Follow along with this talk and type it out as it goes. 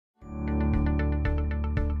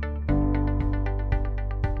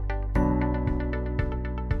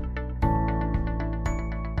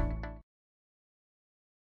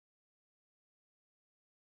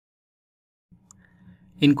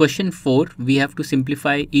In question 4, we have to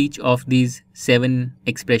simplify each of these 7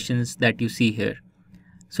 expressions that you see here.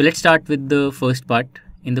 So let's start with the first part.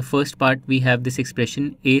 In the first part, we have this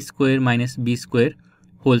expression a square minus b square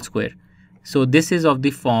whole square. So this is of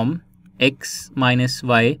the form x minus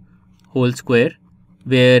y whole square,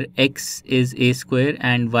 where x is a square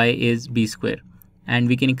and y is b square. And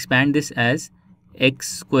we can expand this as x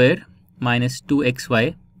square minus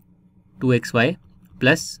 2xy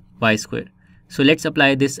plus y square. So let's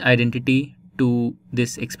apply this identity to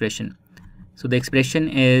this expression. So the expression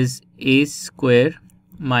is a square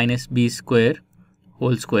minus b square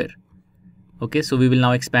whole square. Okay, so we will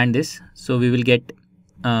now expand this. So we will get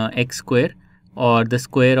x square, or the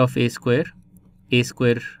square of a square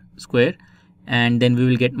square, and then we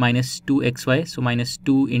will get minus 2xy, so minus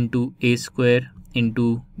 2 into a square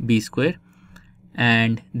into b square,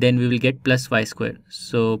 and then we will get plus y square,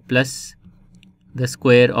 so plus the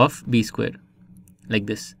square of b square, like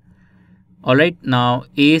this. Alright, now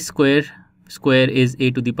a square is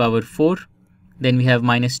a to the power 4. Then we have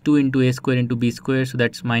minus 2 into a square into b square, so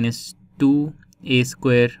that's minus 2 a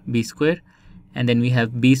square b square, and then we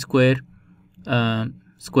have b square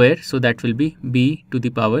square, so that will be b to the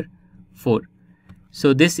power 4.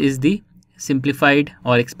 So this is the simplified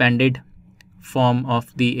or expanded form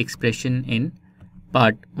of the expression in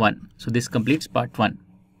part 1. So this completes part 1.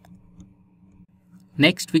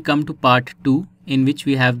 Next we come to part 2, in which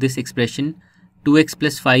we have this expression 2x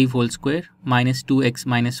plus 5 whole square minus 2x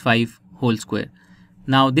minus 5 whole square.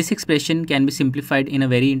 Now this expression can be simplified in a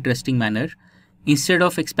very interesting manner. Instead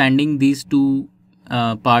of expanding these two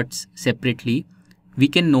parts separately, we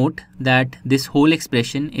can note that this whole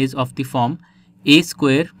expression is of the form a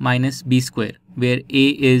square minus b square, where a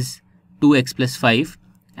is 2x plus 5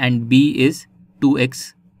 and b is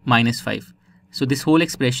 2x minus 5. So this whole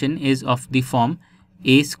expression is of the form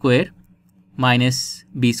a square minus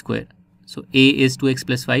b square. So a is 2x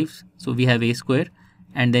plus 5, so we have a square,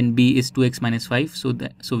 and then b is 2x minus 5,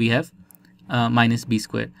 so we have minus b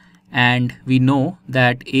square. And we know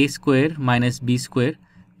that a square minus b square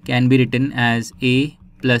can be written as a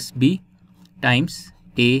plus b times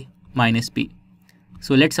a minus b.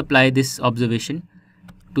 So let's apply this observation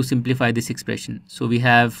to simplify this expression. So we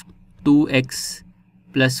have 2x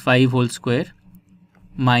plus 5 whole square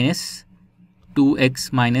minus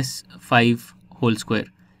 2x minus 5 whole square.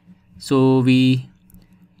 So we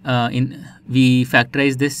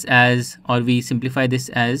factorize this as, or we simplify this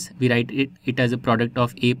as, we write it as a product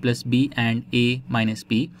of a plus b and a minus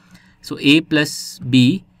b. So a plus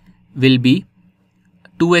b will be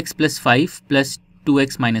 2x plus 5 plus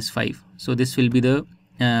 2x minus 5. So this will be the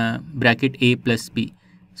bracket a plus b.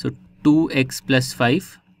 So 2x plus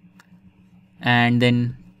 5 and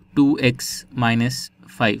then 2x minus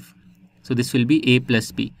 5. So this will be a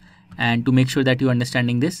plus b. And to make sure that you are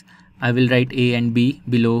understanding this, I will write a and b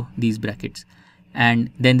below these brackets.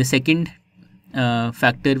 And then the second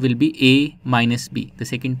factor will be a minus b. The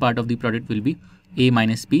second part of the product will be a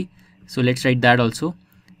minus b. So let's write that also.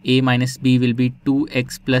 A minus b will be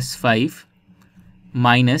 2x plus 5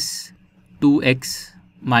 minus 2x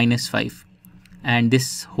minus 5. And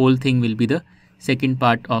this whole thing will be the second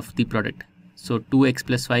part of the product. So 2x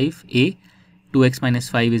plus 5 a, 2x minus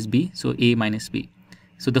 5 is b, so a minus b.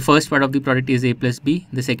 So the first part of the product is a plus b,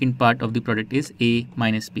 the second part of the product is a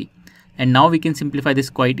minus b. And now we can simplify this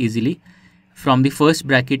quite easily. From the first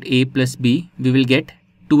bracket a plus b, we will get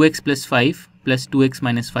 2x plus 5 plus 2x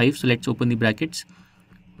minus 5. So let's open the brackets.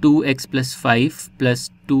 2x plus 5 plus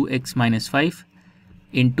 2x minus 5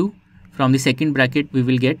 into, from the second bracket we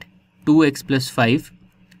will get 2x plus 5,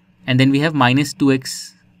 and then we have minus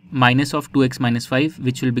 2x, minus of 2x minus 5,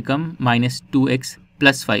 which will become minus 2x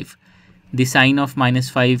plus 5. The sign of minus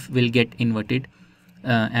 5 will get inverted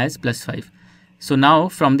as plus 5. So now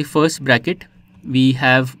from the first bracket we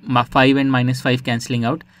have 5 and minus 5 cancelling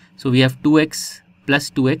out. So we have 2x plus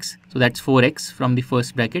 2x, so that's 4x from the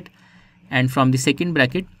first bracket. And from the second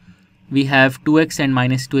bracket we have 2x and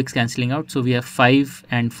minus 2x cancelling out. So we have 5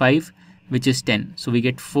 and 5, which is 10. So we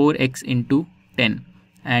get 4x into 10.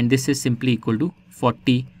 And this is simply equal to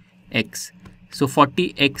 40x. So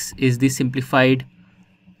 40x is the simplified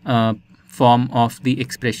form of the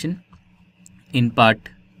expression in part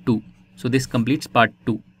 2. So this completes part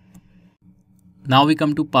 2. Now we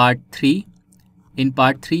come to part 3. In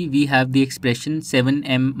part 3 we have the expression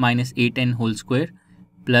 7m minus 8n whole square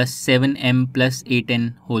plus 7m plus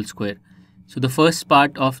 8n whole square. So the first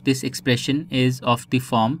part of this expression is of the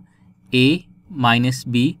form a minus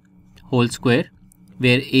b whole square,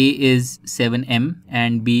 where a is 7m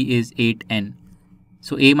and b is 8n.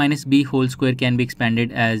 So a minus b whole square can be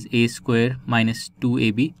expanded as a square minus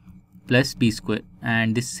 2ab plus b square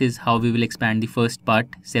and this is how we will expand the first part,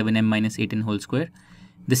 7m minus 8n whole square.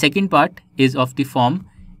 The second part is of the form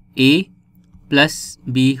a plus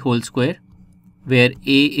b whole square, where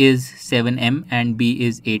a is 7m and b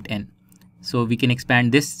is 8n. So we can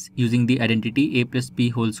expand this using the identity a plus b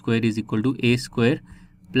whole square is equal to a square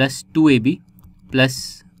plus 2ab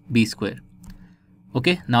plus b square.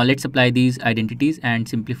 Okay, now let's apply these identities and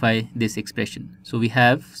simplify this expression. So we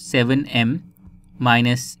have 7m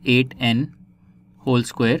minus 8n whole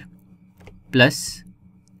square plus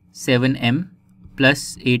 7m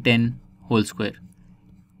plus 8n whole square.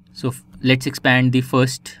 So let's expand the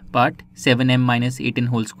first part. 7m minus 8n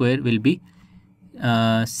whole square will be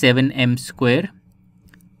 7m square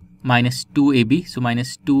minus 2ab, so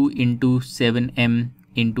minus 2 into 7m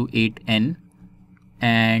into 8n,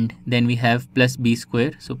 and then we have plus b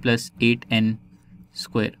square, so plus 8n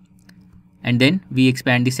square. And then we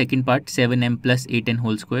expand the second part, 7m plus 8n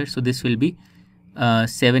whole square, so this will be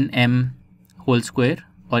 7m whole square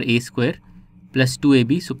or a square plus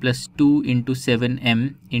 2ab, so plus 2 into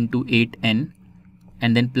 7m into 8n,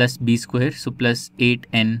 and then plus b square, so plus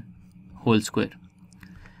 8n whole square.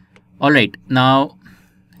 Alright, now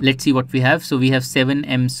let's see what we have. So we have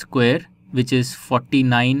 7m square, which is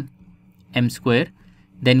 49m square.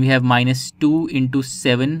 Then we have minus 2 into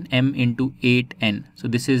 7m into 8n. So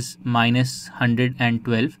this is minus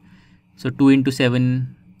 112. So 2 into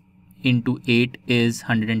 7 into 8 is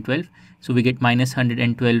 112. So we get minus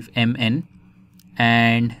 112mn.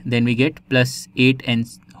 And then we get plus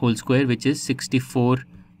 8n whole square, which is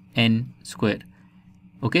 64n square.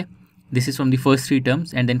 Okay. This is from the first three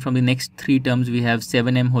terms, and then from the next three terms we have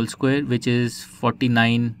 7m whole square, which is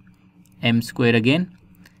 49m square again.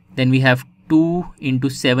 Then we have 2 into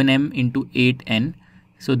 7m into 8n,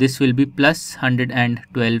 so this will be plus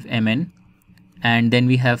 112mn, and then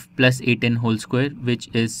we have plus 8n whole square, which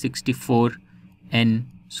is 64n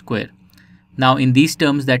square. Now in these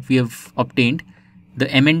terms that we have obtained, the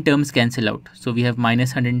mn terms cancel out, so we have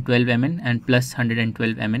minus 112mn and plus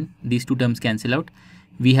 112mn. These two terms cancel out.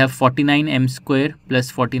 We have 49m square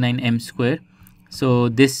plus 49m square, so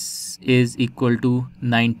this is equal to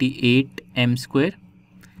 98m square.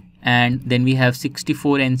 And then we have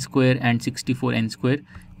 64n square and 64n square.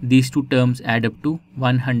 These two terms add up to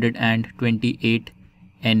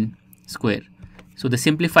 128n square. So the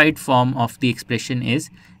simplified form of the expression is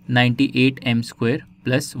 98m square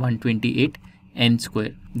plus 128n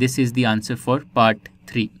square. This is the answer for part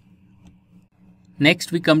 3.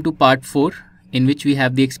 Next we come to part 4, in which we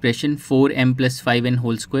have the expression 4m plus 5n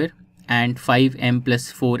whole square and 5m plus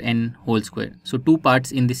 4n whole square. So two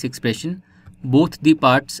parts in this expression. Both the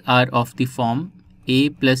parts are of the form a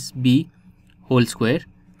plus b whole square,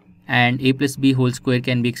 and a plus b whole square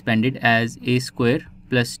can be expanded as a square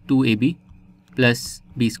plus 2ab plus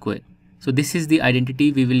b square. So this is the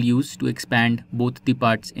identity we will use to expand both the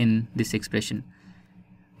parts in this expression.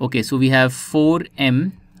 Okay, so we have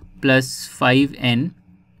 4m plus 5n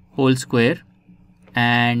whole square,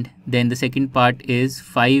 and then the second part is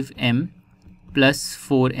 5m plus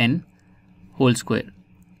 4n whole square.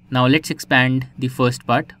 Now let's expand the first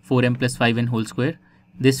part, 4m plus 5n whole square.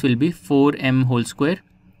 This will be 4m whole square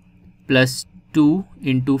plus 2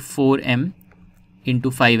 into 4m into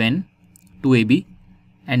 5n, 2ab,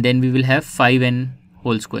 and then we will have 5n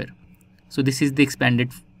whole square. So this is the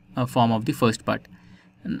expanded form of the first part.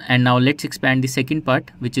 And now let's expand the second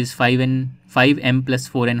part, which is 5m plus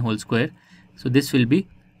 4n whole square. So this will be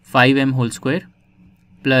 5m whole square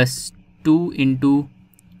plus 2 into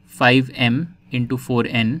 5m into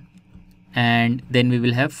 4n, and then we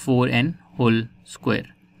will have 4n whole square.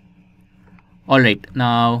 Alright,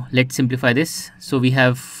 now let's simplify this. So we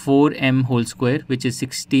have 4m whole square, which is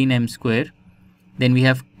 16m square. Then we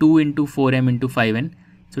have 2 into 4m into 5n.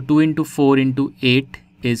 So 2 into 4 into 8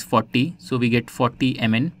 is 40. So we get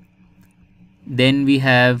 40mn. Then we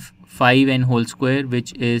have 5n whole square,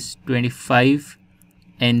 which is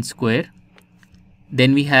 25n square.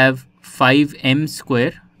 Then we have 5m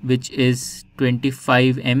square, which is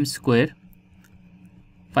 25m square.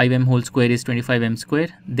 5m whole square is 25m square.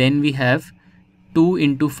 Then we have 2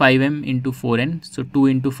 into 5m into 4n. So 2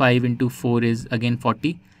 into 5 into 4 is again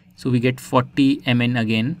 40. So we get 40mn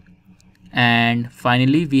again. And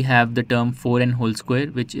finally we have the term 4n whole square,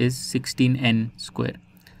 which is 16n square.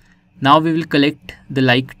 Now we will collect the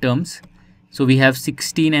like terms. So we have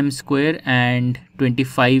 16m square and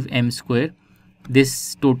 25m square.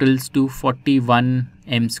 This totals to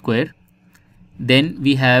 41m square. Then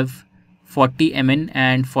we have 40mn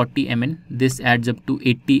and 40mn. This adds up to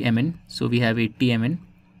 80mn. So we have 80mn.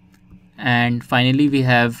 And finally we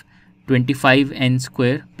have 25n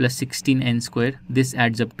square plus 16n square. This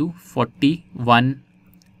adds up to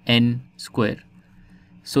 41n square.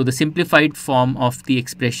 So the simplified form of the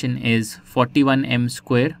expression is 41m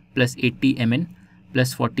square plus 80mn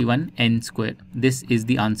plus 41n square. This is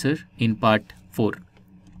the answer in part 4.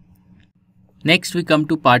 Next we come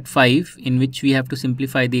to part 5, in which we have to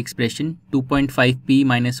simplify the expression 2.5p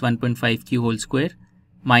minus 1.5q whole square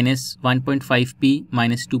minus 1.5p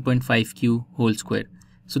minus 2.5q whole square.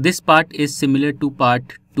 So this part is similar to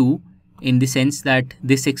part 2 in the sense that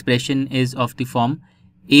this expression is of the form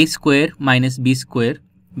a square minus b square,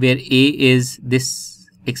 where a is this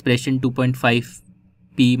expression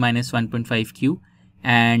 2.5p minus 1.5q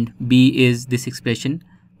and b is this expression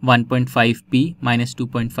 1.5p minus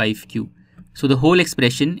 2.5q. So the whole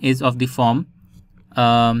expression is of the form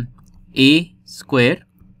a square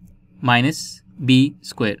minus b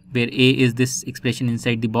square, where a is this expression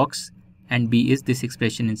inside the box and b is this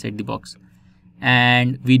expression inside the box.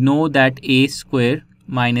 And we know that a square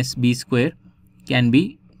minus b square can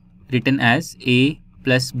be written as a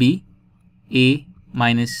plus b, a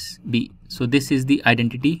minus b. So this is the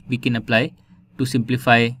identity we can apply to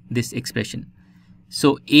simplify this expression.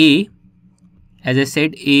 So a, as I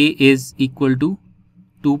said, a is equal to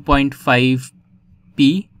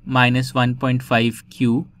 2.5p minus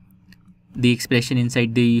 1.5q, the expression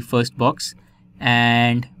inside the first box,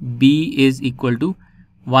 and b is equal to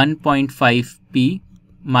 1.5p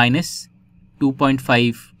minus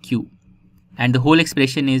 2.5q, and the whole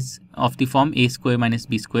expression is of the form a square minus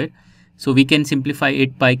b square. So we can simplify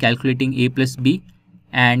it by calculating a plus b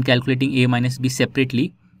and calculating a minus b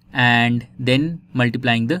separately and then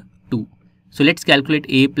multiplying the two. So let's calculate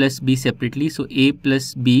a plus b separately. So a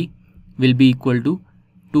plus b will be equal to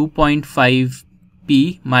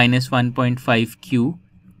 2.5p minus 1.5q,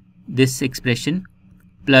 this expression,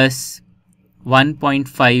 plus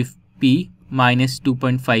 1.5p minus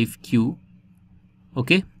 2.5q.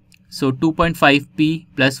 Okay, so 2.5p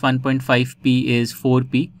plus 1.5p is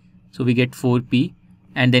 4p, so we get 4p,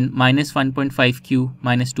 and then minus 1.5q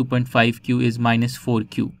minus 2.5q is minus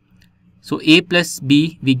 4q. So a plus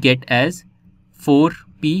b we get as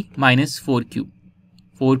 4p minus 4q,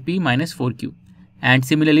 4p minus 4q. And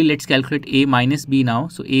similarly, let's calculate a minus b now.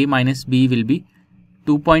 So a minus b will be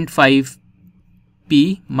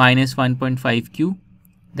 2.5p minus 1.5q,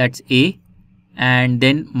 that's a, and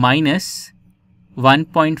then minus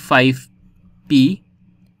 1.5p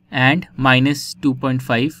and minus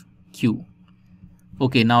 2.5q.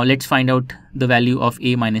 Okay, now let's find out the value of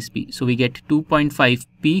a minus b. So we get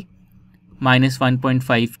 2.5p minus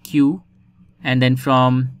 1.5q, and then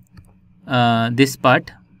from this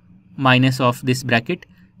part, minus of this bracket,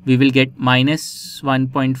 we will get minus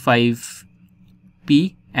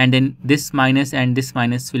 1.5p, and then this minus and this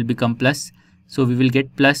minus will become plus, so we will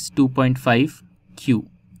get plus 2.5q.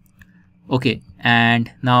 Okay, and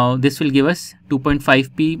now this will give us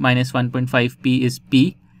 2.5p minus 1.5p is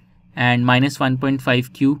p, and minus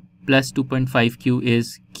 1.5q plus 2.5q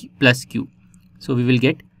is plus q. So we will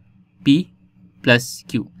get p plus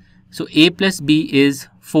q. So a plus b is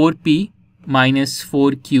 4p minus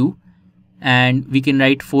 4q, and we can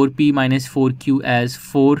write 4p minus 4q as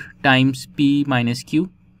 4 times p minus q,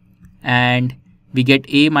 and we get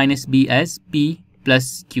a minus b as p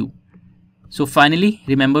plus q. So finally,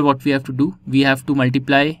 remember what we have to do. We have to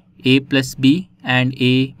multiply a plus b and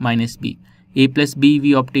a minus b. A plus b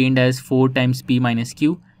we obtained as 4 times p minus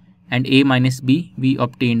q, and a minus b we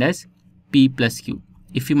obtained as p plus q.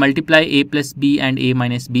 If we multiply a plus b and a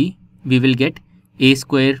minus b, we will get a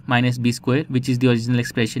square minus b square, which is the original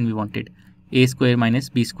expression we wanted. A square minus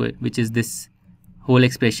b square, which is this whole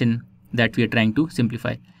expression that we are trying to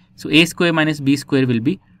simplify. So a square minus b square will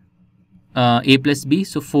be a plus b,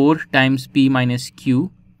 so 4 times p minus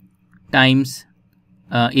q times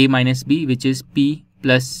a minus b, which is p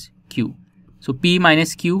plus q. So p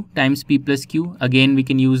minus q times p plus q, again we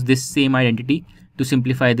can use this same identity to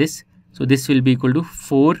simplify this. So this will be equal to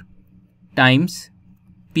 4 times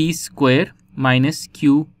p square minus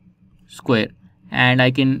q square, and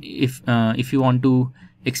I can, if you want to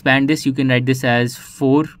expand this, you can write this as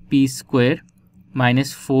 4p square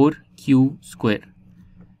minus 4q square.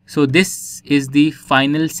 So this is the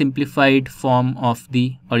final simplified form of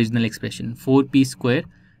the original expression, 4p square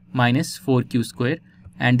minus 4q square,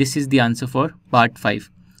 and this is the answer for part 5.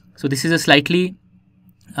 So this is a slightly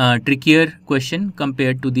trickier question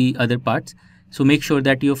compared to the other parts, so make sure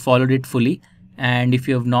that you have followed it fully, and if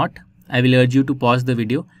you have not, I will urge you to pause the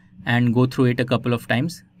video and go through it a couple of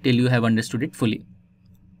times till you have understood it fully.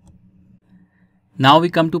 Now we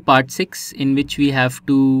come to part 6, in which we have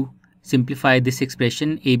to simplify this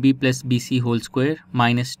expression AB plus BC whole square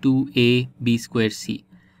minus 2AB square C.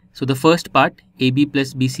 So the first part, AB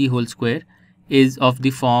plus BC whole square, is of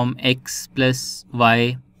the form x plus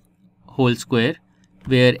y whole square,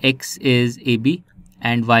 where x is AB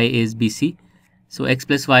and y is BC. So x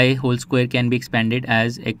plus y whole square can be expanded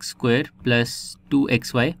as x square plus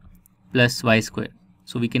 2xy plus y square.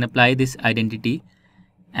 So we can apply this identity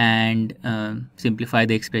and simplify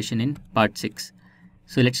the expression in part 6.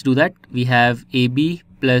 So let's do that. We have AB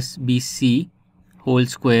plus BC whole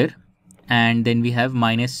square, and then we have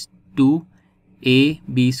minus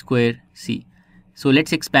 2AB square C. So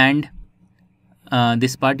let's expand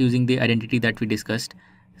this part using the identity that we discussed.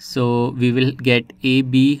 So we will get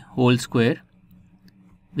AB whole square,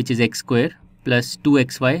 which is x square, plus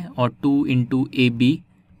 2xy, or 2 into AB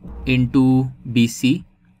into BC,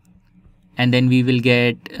 and then we will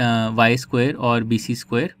get y square or BC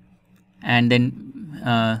square, and then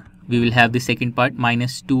we will have the second part,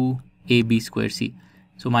 minus 2AB square C.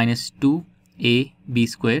 So minus 2AB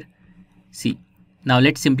square C. Now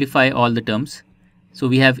let's simplify all the terms. So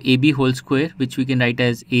we have AB whole square, which we can write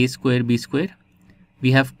as A square B square.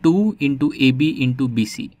 We have 2 into AB into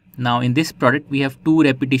BC. Now in this product we have 2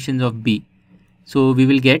 repetitions of B. So we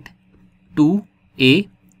will get 2A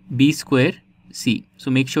B square C. So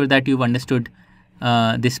make sure that you've understood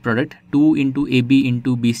this product. 2 into AB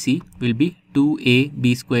into BC will be 2A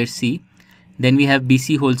B square C. Then we have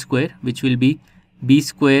BC whole square, which will be B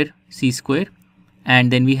square C square.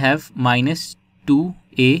 And then we have minus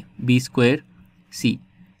 2A B square C.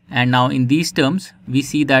 And now in these terms we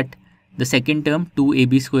see that the second term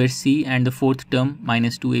 2AB square C and the fourth term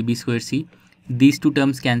minus 2AB square C, these two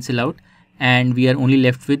terms cancel out, and we are only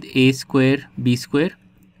left with A square B square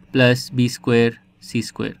plus B square C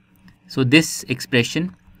square. So this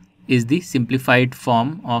expression is the simplified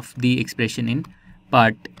form of the expression in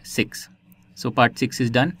part 6. So part 6 is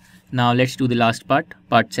done. Now let's do the last part,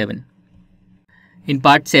 part 7. In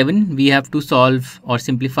part 7, we have to solve or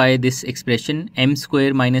simplify this expression m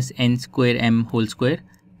square minus n square m whole square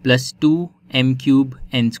plus 2m cube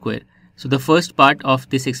n square. So the first part of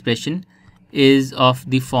this expression is of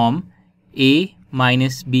the form a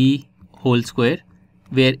minus b whole square,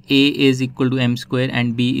 where a is equal to m square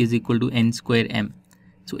and b is equal to n square m.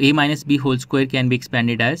 So a minus b whole square can be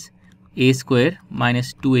expanded as a square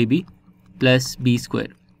minus 2ab plus b square.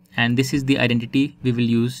 And this is the identity we will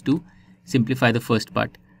use to simplify the first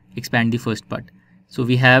part, expand the first part. So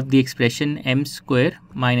we have the expression m square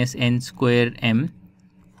minus n square m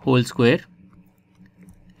whole square,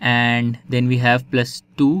 and then we have plus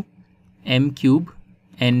 2m cube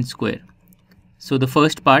n square. So the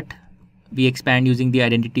first part we expand using the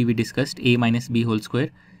identity we discussed, a minus b whole square.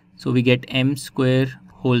 So we get m square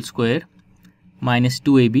whole square minus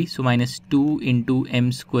 2ab, so minus 2 into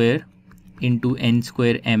m square into n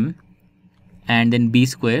square m, and then b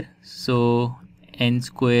square, so n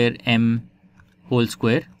square m whole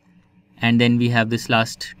square, and then we have this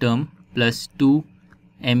last term plus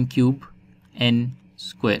 2m cube n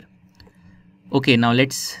square. Okay, now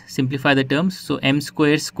let's simplify the terms. So m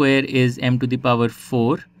square square is m to the power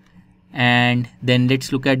 4, and then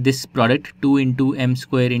let's look at this product, 2 into m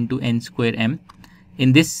square into n square m.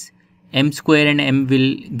 In this, m square and m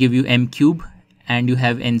will give you m cube, and you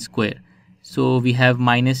have n square. So we have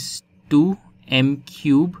minus 2m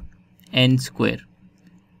cube n square.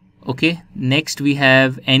 Okay, next we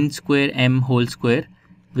have n square m whole square,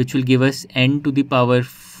 which will give us n to the power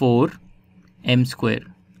 4 m square.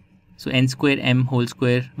 So n square m whole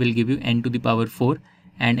square will give you n to the power 4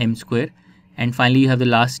 and m square. And finally you have the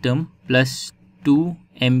last term plus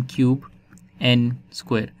 2m cube n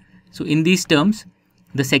square. So in these terms,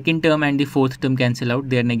 the second term and the fourth term cancel out,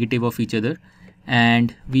 they are negative of each other,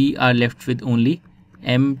 and we are left with only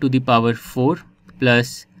m to the power 4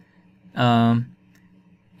 plus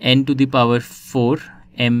n to the power 4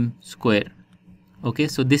 m square. Okay,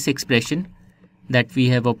 so this expression that we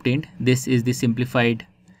have obtained, this is the simplified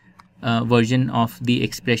version of the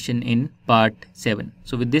expression in part 7.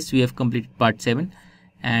 So with this we have completed part 7,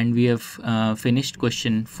 and we have finished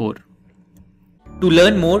question 4. To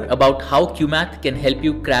learn more about how QMath can help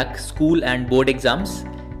you crack school and board exams,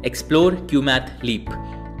 explore QMath Leap,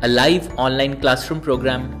 a live online classroom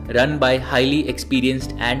program run by highly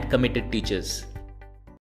experienced and committed teachers.